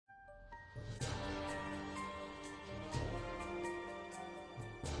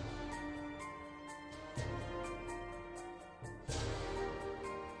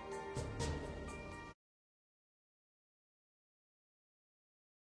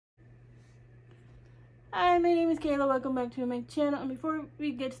Hi, my name is Kayla. Welcome back to my channel. And before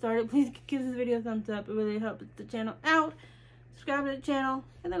we get started, please give this video a thumbs up. It really helps the channel out. Subscribe to the channel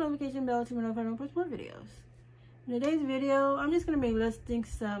and the notification bell to be notified when I post more videos. In today's video, I'm just going to be listing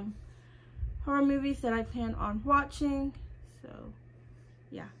some horror movies that I plan on watching. So,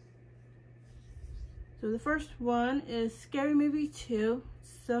 yeah. So the first one is Scary Movie 2.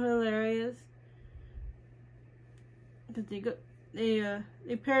 So hilarious. Because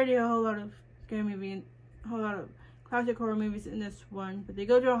they parody a whole lot of scary movie and a whole lot of classic horror movies in this one. But they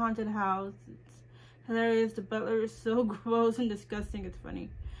go to a haunted house. It's hilarious. The butler is so gross and disgusting. It's funny.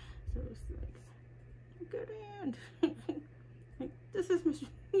 So it's like, good hand. Like, this is my,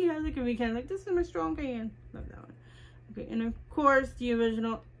 yeah, look at me, kind of like, this is my strong hand. Love that one. Okay, and of course the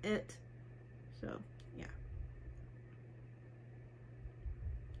original It. So yeah.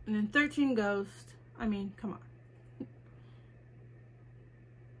 And then 13 Ghosts. I mean, come on.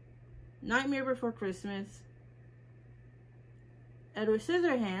 Nightmare Before Christmas. Edward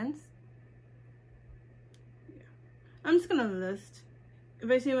Scissorhands. Yeah. I'm just gonna list.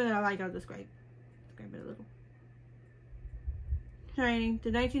 If I see one that I like, I'll describe it a little. Shining,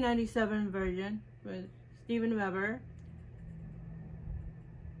 the 1997 version with Steven Weber.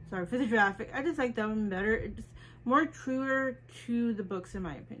 Sorry for the graphic. I just like that one better. It's more truer to the books in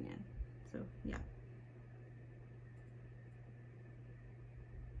my opinion. So yeah.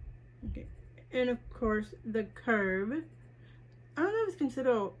 Okay, and of course The Curb. I don't know if it's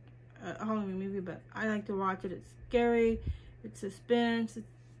considered a Halloween movie, but I like to watch it. It's scary, it's suspense,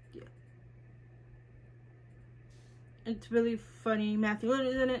 it's really funny. Matthew Lillard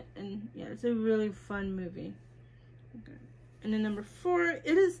is in it, and yeah, it's a really fun movie. Okay. And then number 4,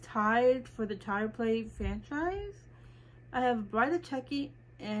 it is tied for the Child Play franchise. I have Bride of Chucky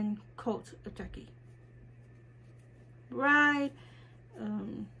and Cult of Chucky. Bride,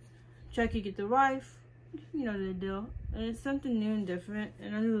 Chucky gets a wife, you know the deal. And it's something new and different,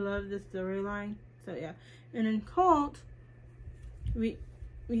 and I love this storyline. So yeah. And in Cult, we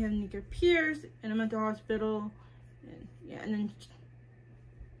have Nika Pierce in a mental hospital, and yeah, and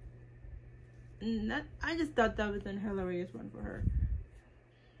that I just thought that was a hilarious one for her.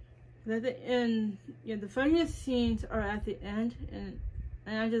 At the end, yeah, the funniest scenes are at the end, and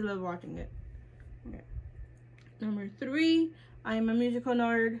I just love watching it. Okay. Number 3, I am a musical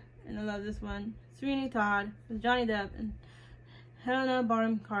nerd, and I love this one. Sweeney Todd with Johnny Depp and Helena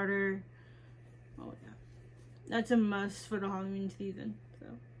Bonham Carter. Oh yeah, that's a must for the Halloween season. So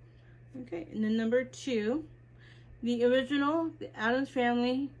okay, and then number 2, the original, the Addams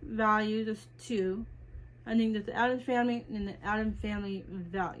Family Value. There's 2. I think there's the Addams Family and then the Addams Family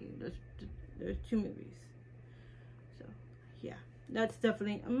Value. There's 2 movies. So yeah, that's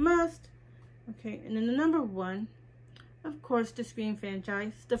definitely a must. Okay, and then the number 1, of course, the Scream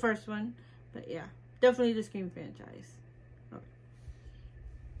franchise, the first one. But yeah, definitely the Scream franchise. Okay.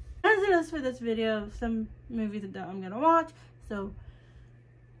 That's it for this video of some movies that I'm gonna watch. So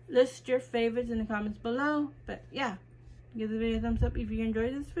list your favorites in the comments below. But yeah, give the video a thumbs up if you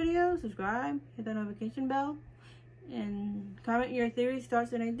enjoyed this video. Subscribe, hit that notification bell, and comment your theories,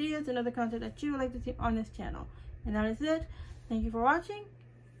 thoughts, and ideas, and other content that you would like to see on this channel. And that is it. Thank you for watching,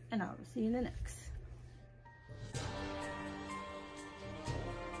 and I will see you in the next.